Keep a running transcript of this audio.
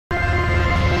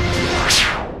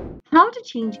How to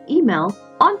change email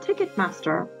on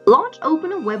Ticketmaster.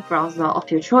 Open a web browser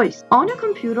of your choice on your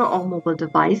computer or mobile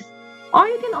device, or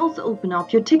you can also open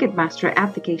up your Ticketmaster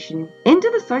application.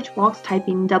 Into the search box, type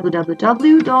in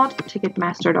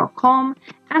www.ticketmaster.com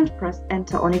and press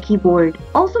enter on your keyboard.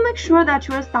 Also make sure that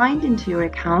you are signed into your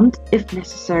account if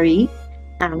necessary,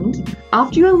 and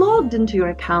after you are logged into your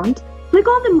account, click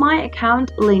on the My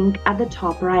Account link at the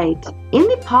top right. In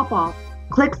the pop-up,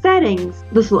 click Settings.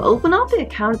 This will open up the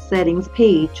account settings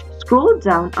page. Scroll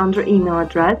down under email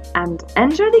address and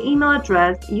enter the email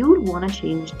address you would want to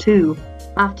change to.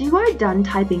 After you are done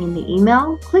typing in the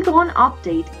email, click on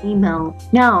Update Email.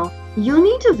 Now, you'll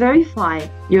need to verify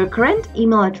your current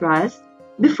email address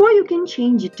before you can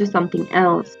change it to something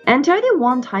else. Enter the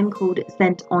one-time code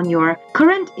sent on your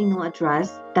current email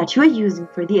address that you are using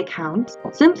for the account.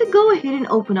 Simply go ahead and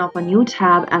open up a new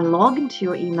tab and log into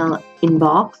your email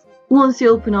inbox. Once you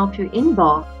open up your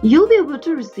inbox, you'll be able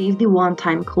to receive the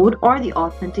one-time code or the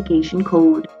authentication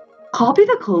code. Copy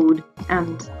the code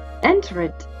and enter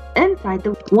it inside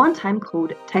the one-time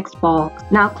code text box.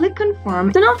 Now click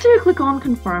Confirm. Then after you click on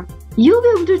Confirm, you'll be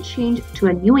able to change to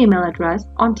a new email address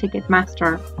on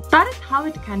Ticketmaster. That is how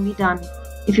it can be done.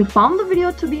 If you found the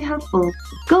video to be helpful,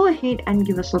 go ahead and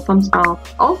give us a thumbs up.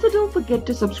 Also, don't forget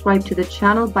to subscribe to the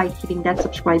channel by hitting that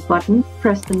subscribe button.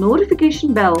 Press the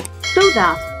notification bell so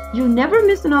that you never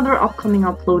miss another upcoming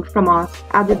upload from us.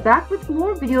 I'll be back with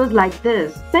more videos like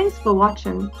this. Thanks for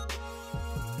watching.